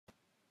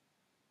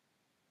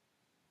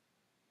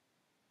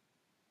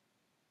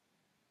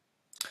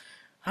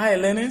Hi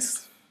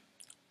learners,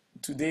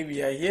 today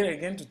we are here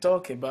again to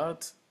talk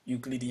about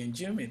Euclidean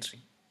geometry,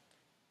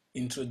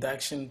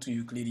 Introduction to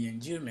Euclidean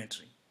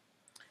Geometry.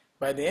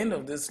 By the end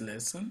of this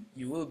lesson,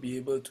 you will be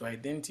able to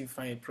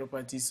identify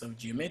properties of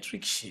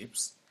geometric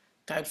shapes,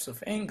 types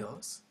of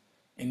angles,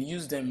 and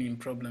use them in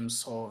problem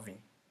solving.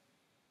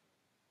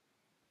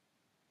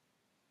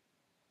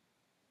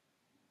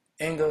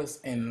 Angles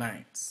and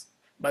lines.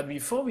 But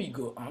before we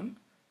go on,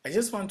 I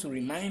just want to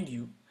remind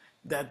you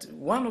that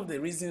one of the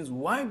reasons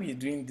why we are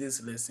doing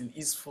this lesson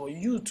is for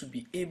you to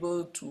be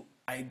able to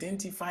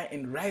identify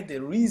and write the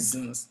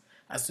reasons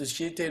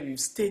associated with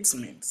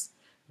statements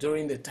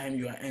during the time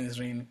you are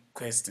answering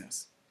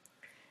questions.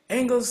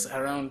 Angles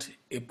around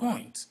a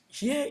point.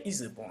 Here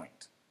is a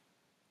point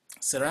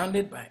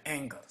surrounded by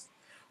angles.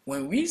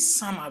 When we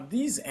sum up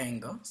these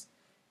angles,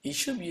 it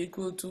should be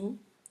equal to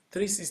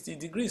 360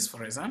 degrees.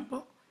 For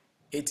example,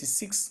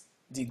 86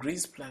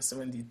 degrees plus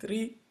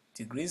 73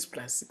 degrees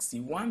plus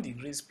 61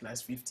 degrees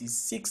plus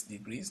 56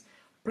 degrees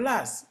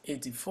plus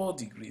 84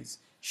 degrees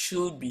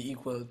should be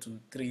equal to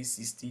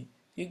 360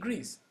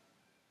 degrees.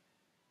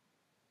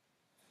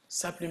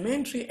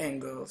 Supplementary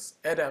angles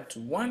add up to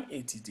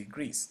 180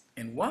 degrees,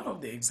 and one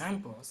of the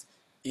examples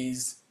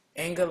is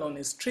angle on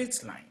a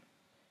straight line.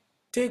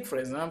 Take, for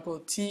example,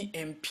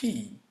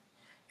 TMP.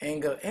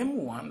 Angle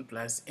M1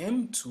 plus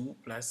M2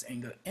 plus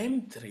angle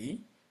M3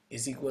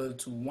 is equal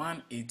to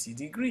 180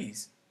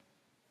 degrees.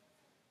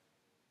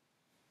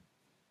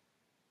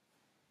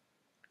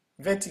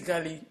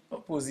 Vertically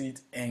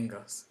opposite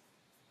angles.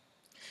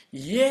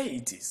 Here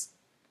it is.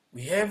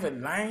 We have a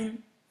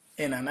line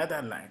and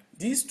another line.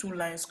 These two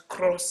lines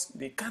cross,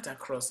 they cut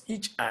across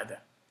each other.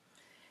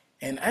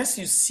 And as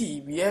you see,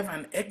 we have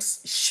an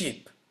X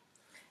shape.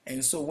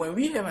 And so when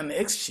we have an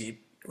X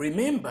shape,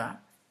 remember,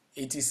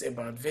 it is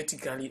about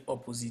vertically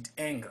opposite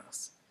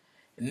angles.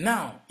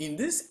 Now, in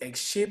this X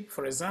shape,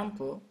 for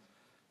example,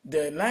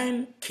 the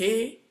line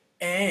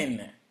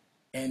KN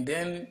and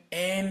then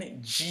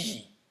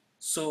NG.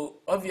 So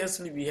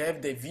obviously we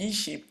have the V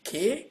shape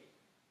KNG.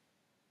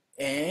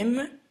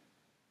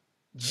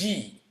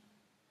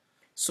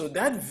 So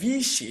that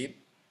V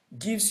shape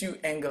gives you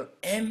angle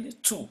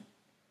N2.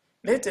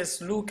 Let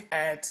us look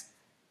at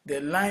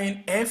the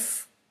line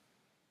FNL.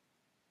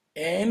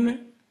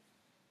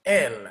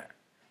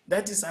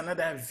 That is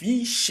another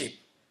V shape.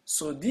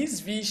 So these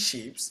V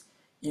shapes,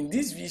 in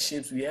these V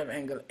shapes we have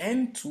angle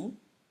N2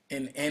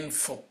 and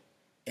N4.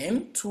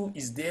 N2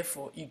 is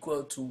therefore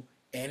equal to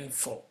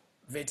N4,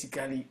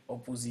 vertically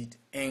opposite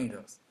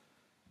angles.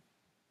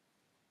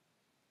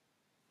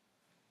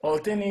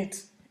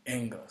 Alternate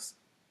angles.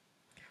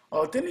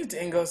 Alternate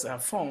angles are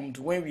formed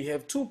when we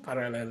have two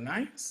parallel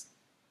lines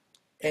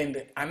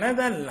and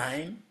another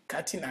line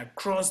cutting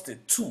across the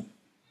two,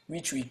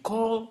 which we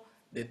call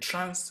the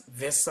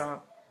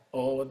transversal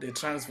or the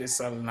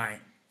transversal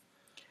line.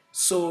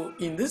 So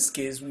in this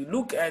case, we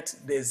look at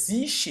the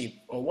Z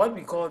shape, or what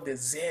we call the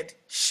Z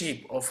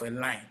shape of a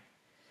line.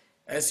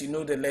 As you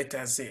know, the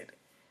letter Z.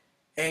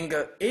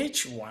 Angle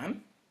H1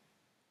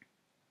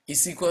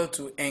 is equal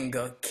to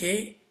angle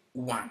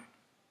K1.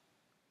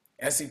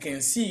 As you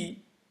can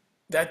see,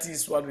 that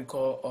is what we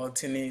call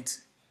alternate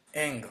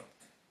angle.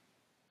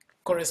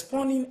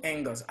 Corresponding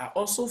angles are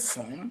also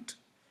formed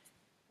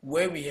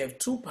where we have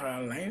two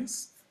parallel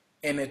lines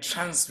and a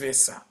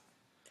transversal.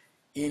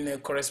 In a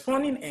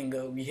corresponding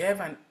angle, we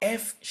have an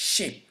F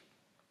shape.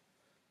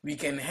 We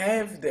can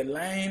have the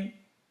line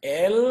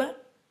L,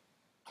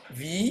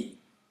 V,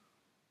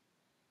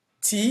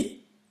 T,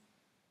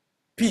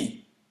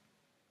 P.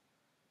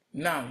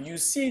 Now, you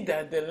see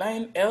that the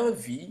line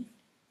LV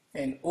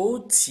and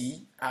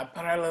OT are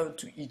parallel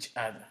to each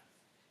other.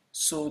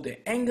 So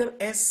the angle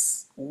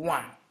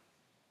S1,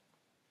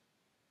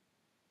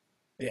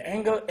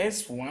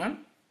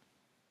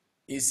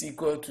 is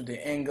equal to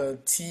the angle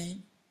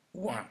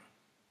T1.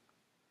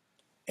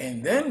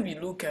 And then we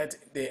look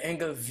at the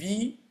angle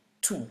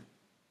V2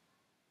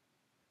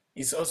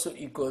 is also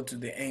equal to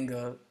the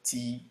angle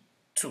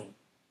T2.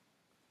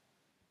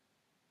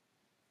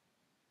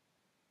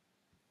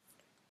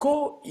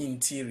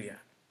 Co-interior.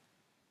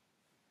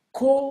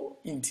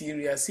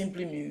 Co-interior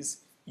simply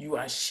means you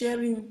are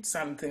sharing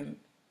something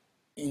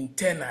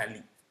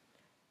internally,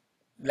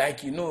 like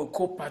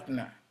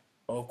co-partner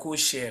or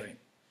co-sharing.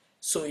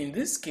 So in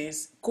this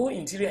case,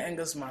 co-interior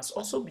angles must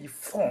also be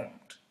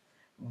formed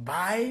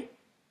by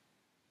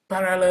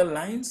parallel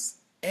lines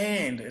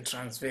and a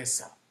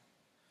transversal.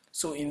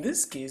 So in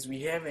this case,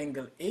 we have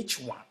angle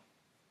H1.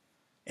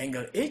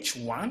 Angle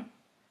H1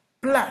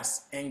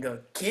 plus angle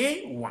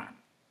K1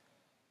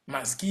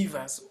 must give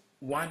us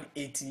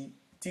 180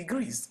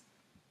 degrees.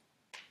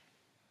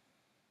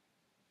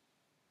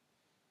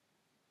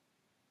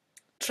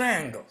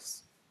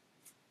 Triangles.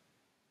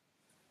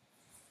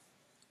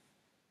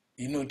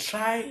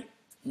 Tri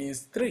means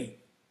three,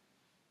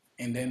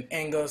 and then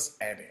angles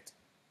added.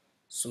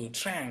 So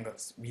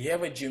triangles, we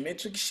have a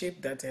geometric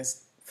shape that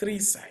has three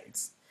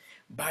sides.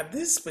 But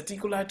this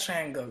particular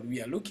triangle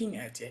we are looking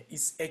at here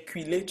is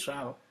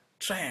equilateral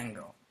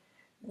triangle.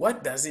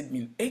 What does it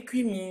mean?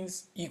 Equi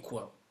means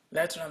equal.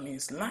 Lateral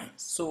means lines.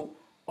 So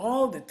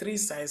all the three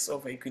sides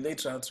of an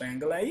equilateral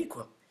triangle are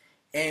equal.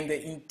 And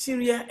the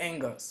interior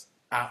angles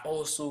are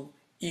also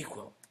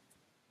equal.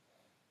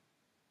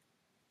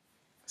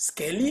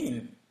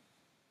 Scalene.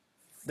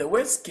 The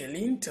word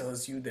scalene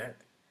tells you that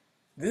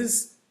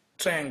this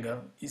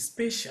triangle is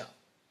spatial.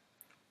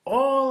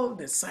 All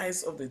the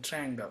sides of the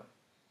triangle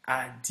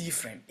are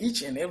different.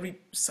 Each and every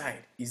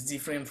side is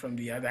different from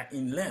the other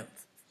in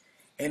length.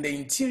 And the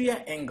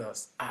interior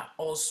angles are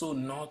also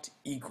not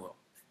equal.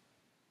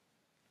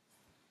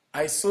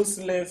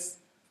 Isosceles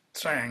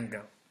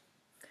triangle.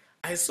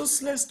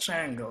 Isosceles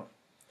triangle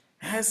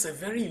has a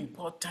very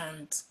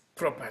important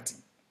property.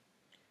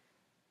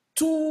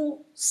 Two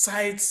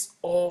sides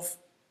of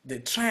the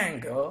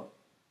triangle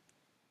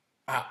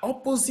are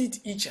opposite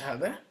each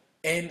other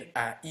and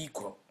are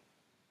equal.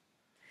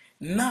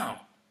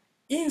 Now,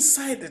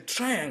 inside the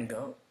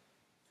triangle,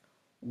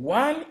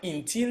 one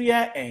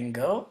interior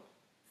angle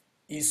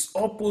is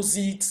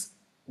opposite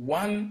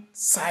one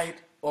side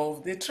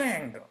of the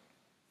triangle.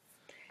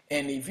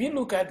 And if you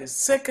look at the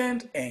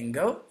second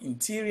angle,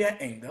 interior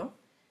angle,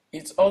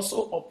 it's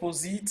also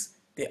opposite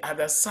the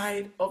other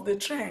side of the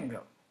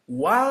triangle,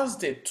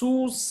 whilst the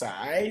two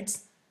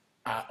sides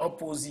are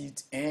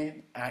opposite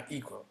and are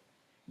equal.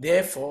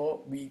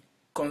 Therefore, we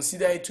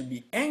consider it to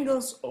be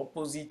angles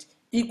opposite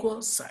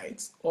equal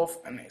sides of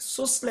an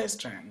isosceles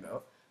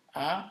triangle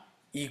are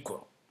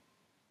equal.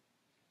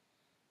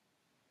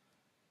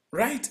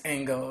 Right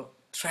angle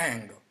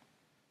triangle.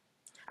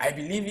 I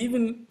believe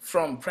even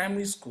from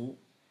primary school,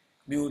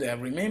 we would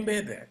have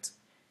remembered that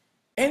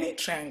any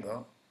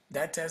triangle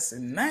that has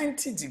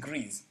 90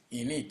 degrees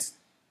in it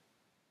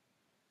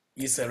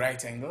is a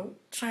right angle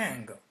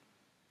triangle.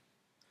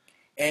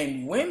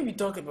 And when we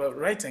talk about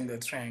right angle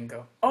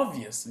triangle,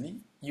 obviously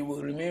you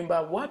will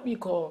remember what we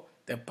call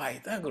the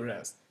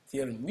Pythagoras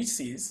theorem, which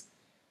says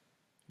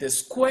the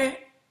square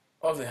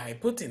of the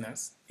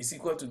hypotenuse is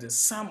equal to the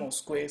sum of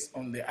squares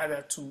on the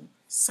other two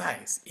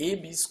sides.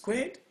 AB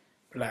squared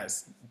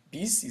plus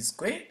BC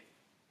squared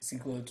is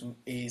equal to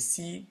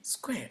AC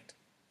squared.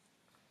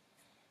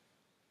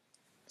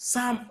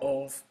 Sum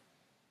of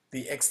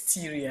the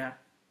exterior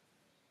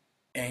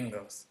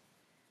angles.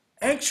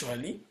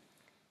 Actually,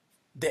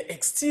 the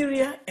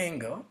exterior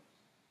angle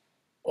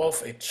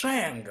of a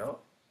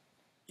triangle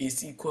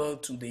is equal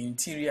to the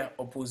interior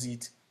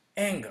opposite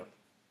angle.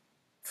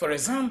 For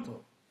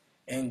example,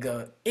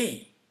 angle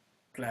A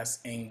plus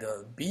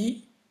angle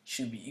B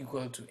should be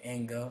equal to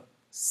angle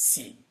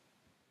C.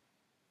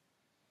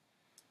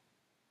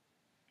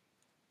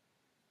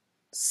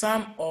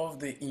 Sum of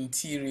the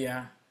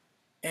interior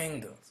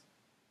angles.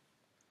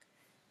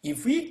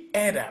 If we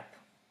add up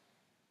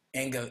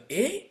angle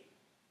A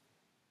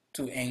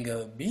to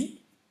angle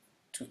B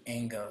to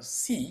angle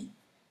C,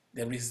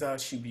 the result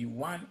should be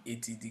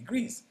 180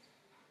 degrees.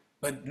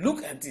 But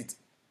look at it.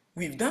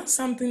 We've done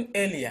something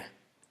earlier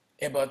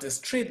about a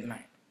straight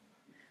line.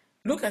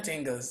 Look at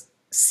angles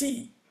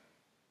C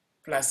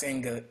plus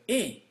angle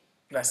A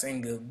plus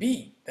angle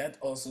B. That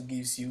also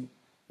gives you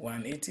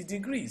 180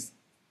 degrees.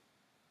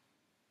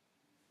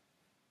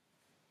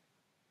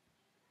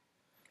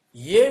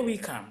 Here we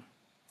come.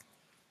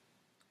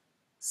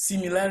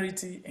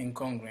 Similarity and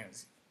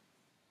congruency.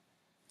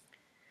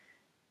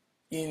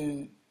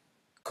 In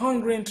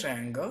congruent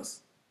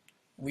triangles,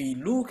 we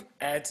look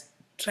at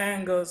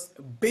triangles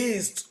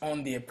based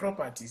on their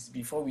properties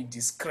before we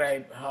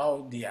describe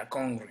how they are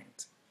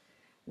congruent.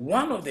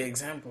 One of the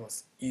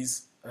examples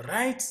is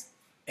right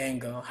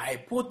angle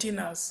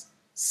hypotenuse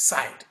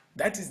side.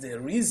 That is the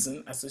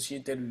reason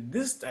associated with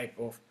this type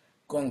of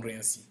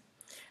congruency.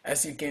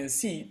 As you can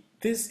see,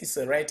 this is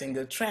a right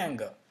angle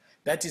triangle.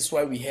 That is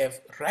why we have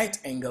right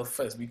angle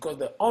first, because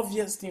the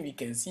obvious thing we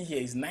can see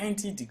here is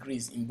 90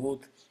 degrees in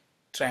both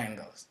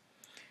triangles.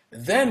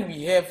 Then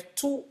we have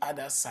two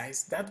other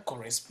sides that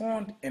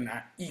correspond and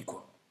are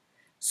equal.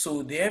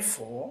 So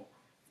therefore,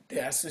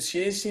 the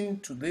association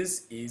to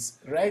this is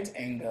right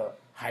angle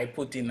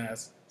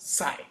hypotenuse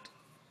side.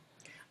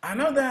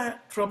 Another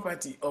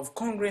property of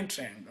congruent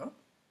triangle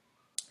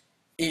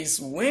is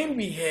when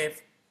we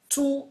have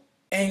two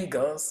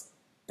angles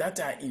that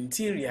are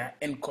interior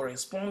and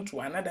correspond to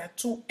another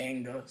two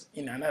angles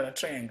in another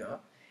triangle,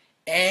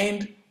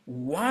 and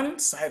one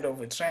side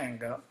of a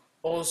triangle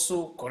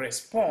also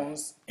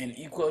corresponds and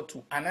equal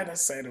to another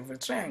side of a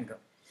triangle.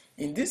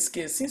 In this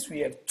case, since we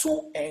have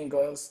two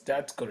angles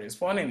that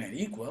correspond and are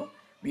equal,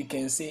 we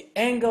can say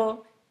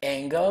angle,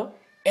 angle,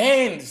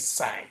 and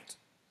side.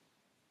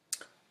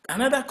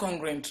 Another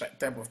congruent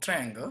type of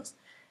triangles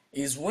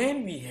is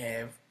when we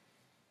have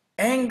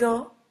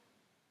angle,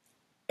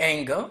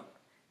 angle,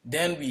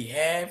 then we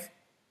have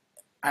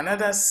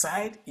another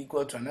side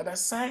equal to another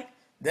side,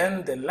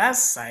 then the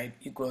last side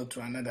equal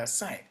to another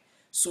side.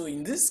 So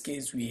in this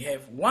case, we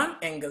have one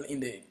angle in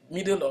the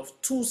middle of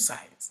two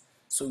sides.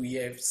 So we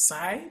have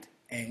side,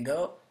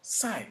 angle,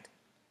 side.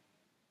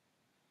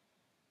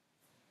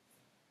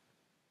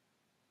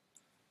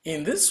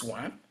 In this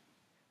one,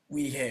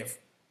 we have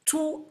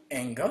two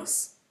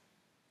angles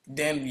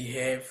then we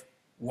have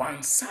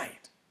one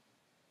side.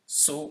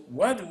 So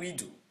what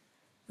do?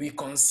 We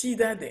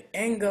consider the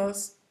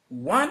angles,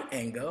 one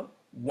angle,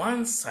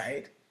 one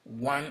side,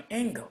 one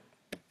angle.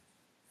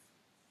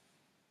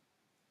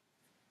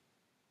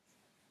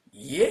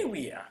 Here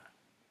we are.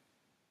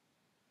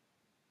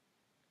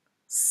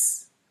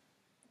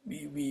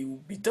 We will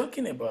be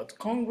talking about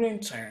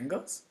congruent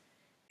triangles,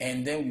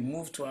 and then we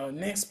move to our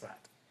next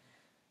part.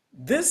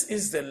 This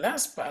is the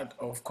last part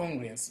of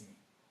congruency,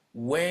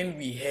 when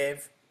we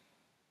have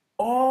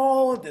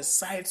all the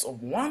sides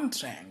of one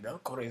triangle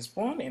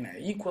correspond and are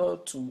equal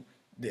to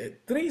the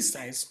three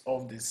sides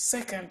of the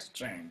second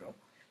triangle.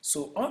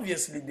 So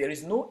obviously there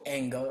is no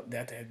angle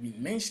that has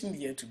been mentioned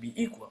here to be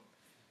equal.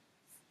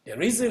 The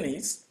reason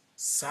is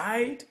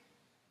side,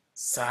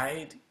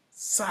 side,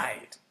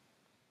 side.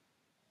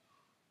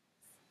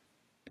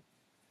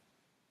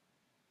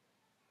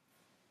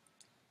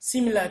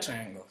 Similar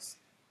triangles.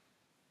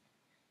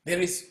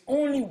 There is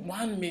only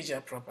one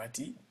major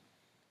property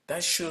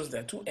that shows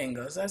that two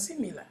angles are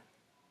similar.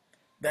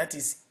 That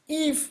is,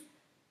 if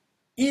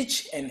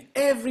each and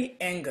every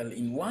angle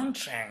in one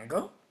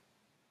triangle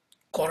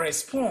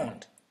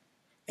correspond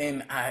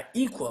and are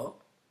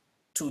equal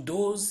to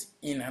those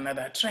in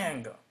another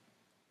triangle.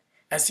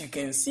 As you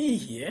can see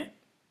here,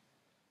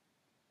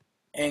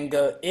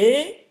 angle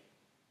A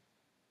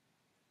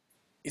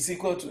is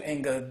equal to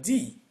angle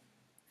D.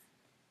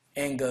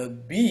 Angle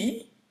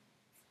B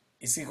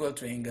is equal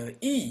to angle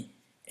E.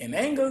 And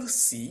angle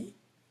C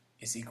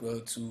is equal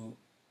to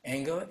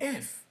angle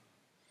F.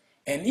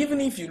 And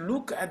even if you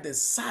look at the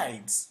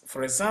sides,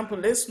 for example,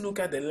 let's look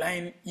at the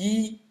line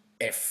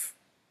EF.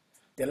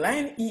 The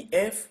line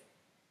EF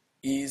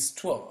is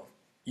 12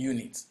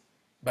 units,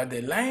 but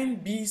the line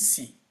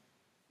BC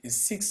is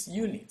 6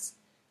 units.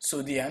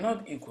 So they are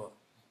not equal.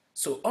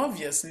 So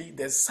obviously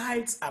the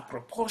sides are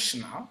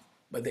proportional,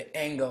 but the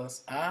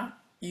angles are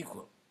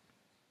equal.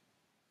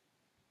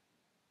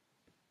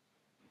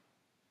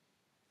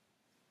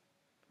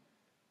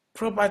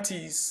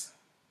 Properties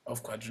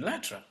of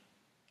quadrilateral.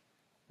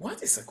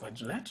 What is a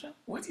quadrilateral?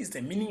 What is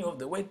the meaning of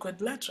the word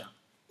quadrilateral?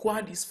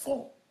 Quad is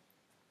 4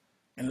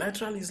 and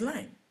lateral is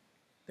line.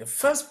 The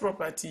first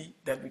property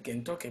that we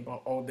can talk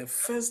about, or the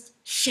first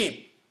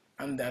shape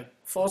under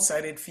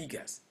four-sided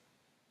figures,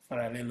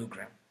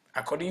 parallelogram,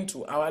 according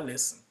to our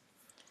lesson.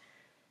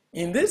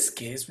 In this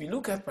case, we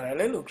look at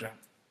parallelogram.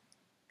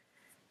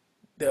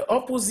 The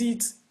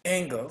opposite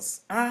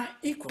angles are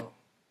equal.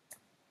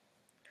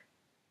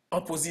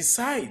 Opposite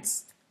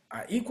sides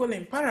are equal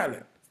and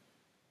parallel.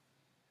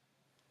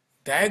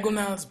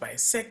 Diagonals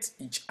bisect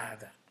each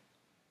other.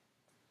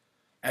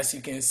 As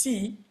you can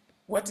see,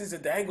 what is a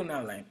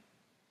diagonal line?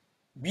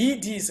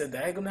 BD is a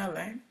diagonal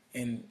line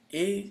and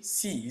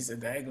AC is a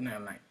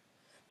diagonal line.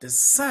 The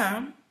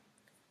sum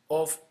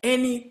of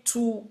any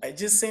two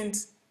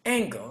adjacent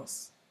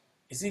angles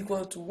is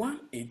equal to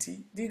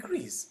 180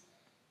 degrees.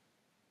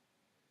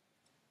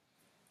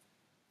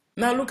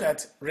 Now look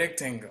at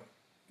rectangle.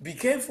 Be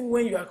careful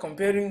when you are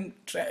comparing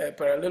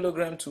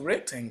parallelogram to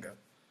rectangle.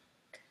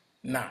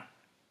 Now,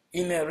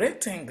 in a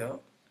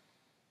rectangle,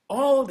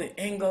 all the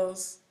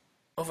angles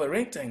of a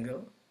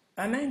rectangle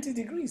are 90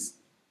 degrees.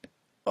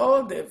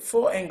 All the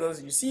four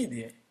angles you see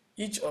there,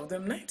 each of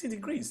them 90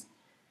 degrees.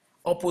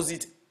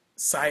 Opposite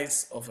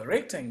sides of a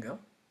rectangle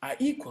are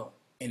equal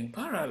and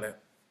parallel.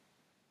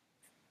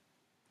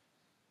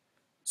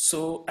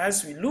 So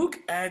as we look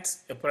at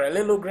a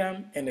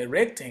parallelogram and a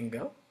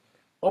rectangle,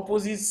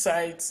 opposite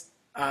sides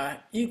are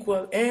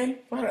equal and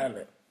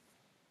parallel.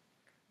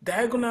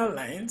 Diagonal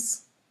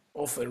lines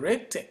of a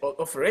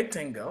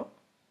rectangle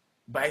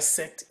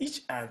bisect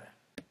each other.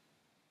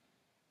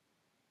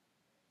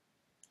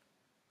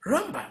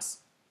 Rhombus.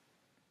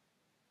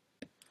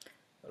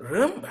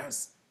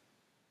 Rhombus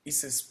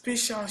is a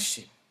special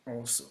shape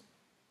also.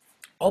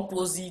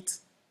 Opposite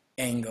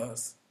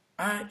angles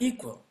are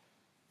equal.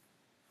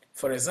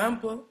 For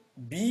example,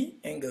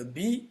 angle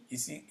B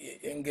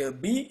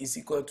is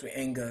equal to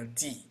angle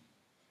D,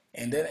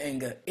 and then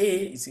angle A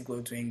is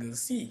equal to angle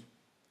C.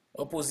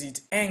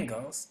 Opposite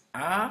angles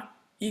are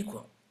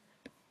equal.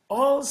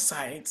 All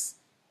sides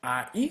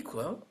are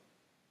equal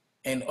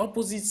and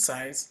opposite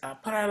sides are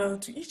parallel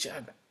to each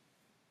other.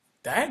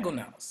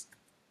 Diagonals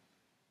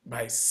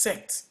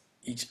bisect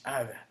each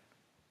other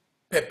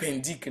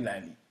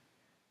perpendicularly.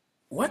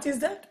 What is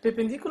that?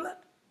 Perpendicular?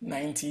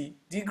 90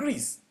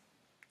 degrees.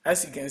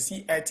 As you can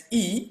see at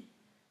E,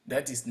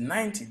 that is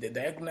 90. The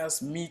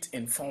diagonals meet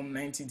and form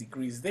 90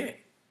 degrees there.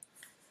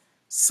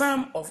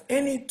 Sum of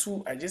any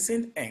two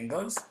adjacent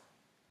angles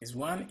is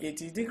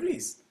 180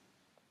 degrees.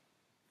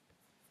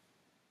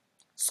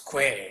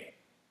 Square.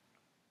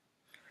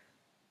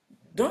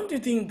 Don't you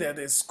think that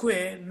a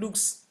square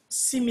looks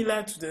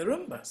similar to the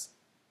rhombus?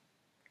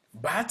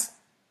 But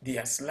they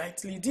are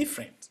slightly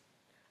different.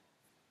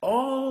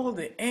 All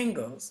the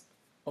angles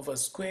of a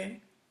square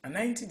are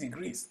 90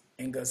 degrees.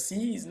 Angle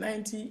C is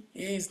 90, A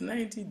is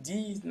 90,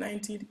 D is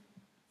 90,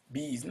 B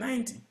is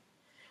 90.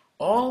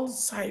 All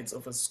sides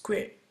of a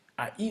square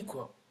are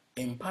equal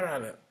and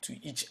parallel to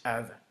each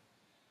other.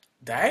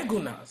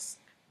 diagonals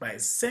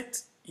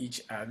bisect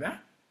each other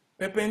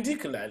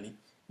perpendicularly,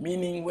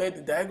 meaning where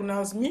the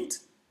diagonals meet,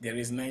 there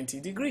is 90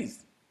 degrees.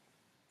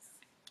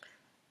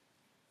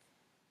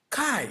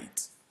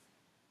 Kite.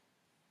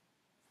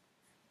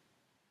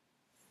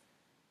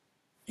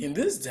 In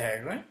this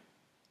diagram,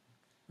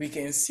 we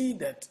can see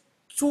that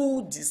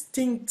two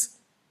distinct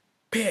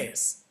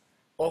pairs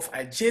of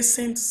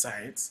adjacent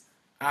sides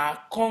are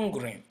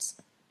congruent.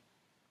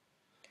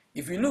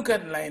 If we look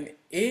at line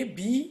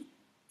AB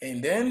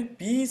and then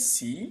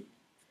BC,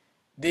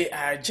 they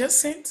are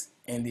adjacent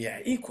and they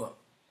are equal.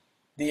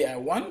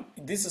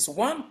 This is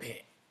one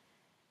pair.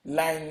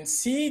 Line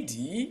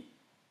CD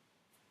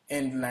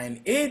and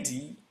line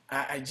AD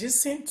are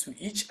adjacent to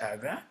each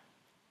other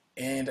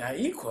and are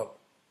equal.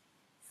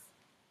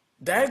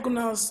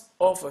 Diagonals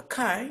of a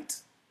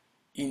kite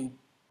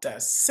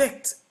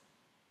intersect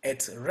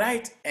at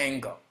right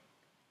angle.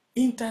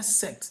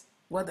 Intersect,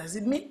 what does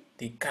it mean?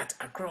 They cut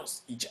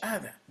across each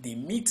other. They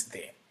meet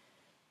there.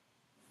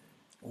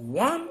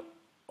 One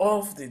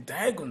of the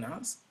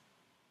diagonals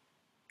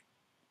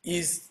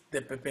is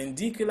the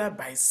perpendicular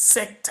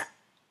bisector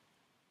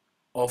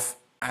of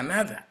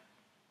another.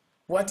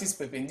 What is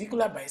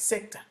perpendicular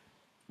bisector?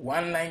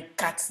 One line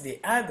cuts the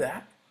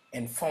other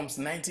and forms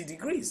 90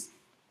 degrees.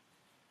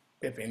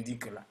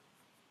 Perpendicular.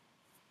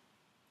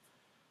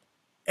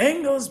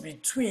 Angles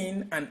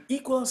between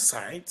unequal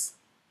sides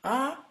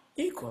are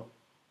equal.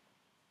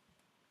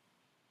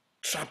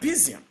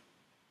 Trapezium.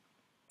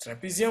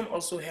 Trapezium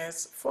also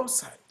has 4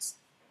 sides.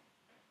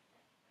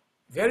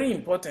 Very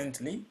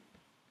importantly,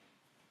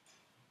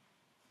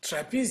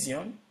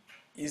 trapezium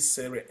is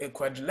a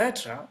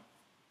quadrilateral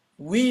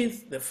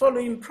with the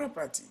following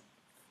property.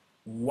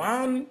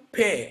 One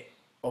pair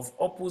of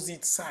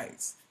opposite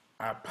sides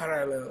are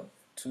parallel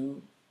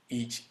to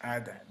each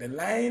other. The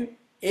line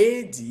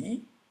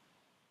AD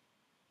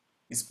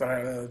is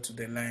parallel to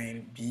the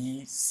line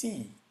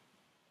BC.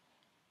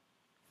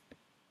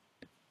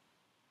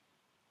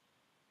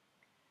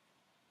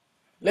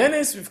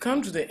 Learners, we've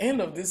come to the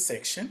end of this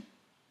section.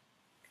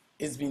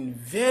 It's been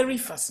very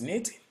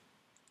fascinating,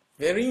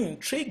 very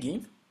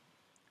intriguing,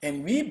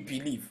 and we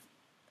believe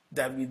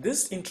that with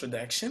this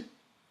introduction,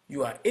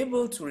 you are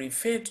able to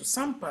refer to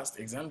some past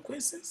exam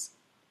questions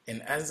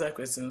and answer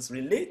questions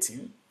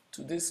relating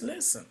to this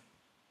lesson.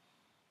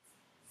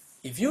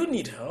 If you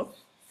need help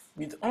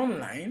with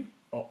online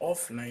or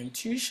offline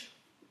tuition,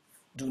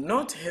 do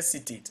not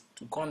hesitate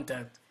to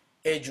contact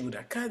Edgewood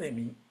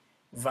Academy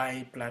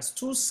via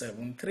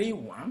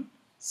 +2731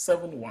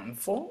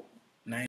 714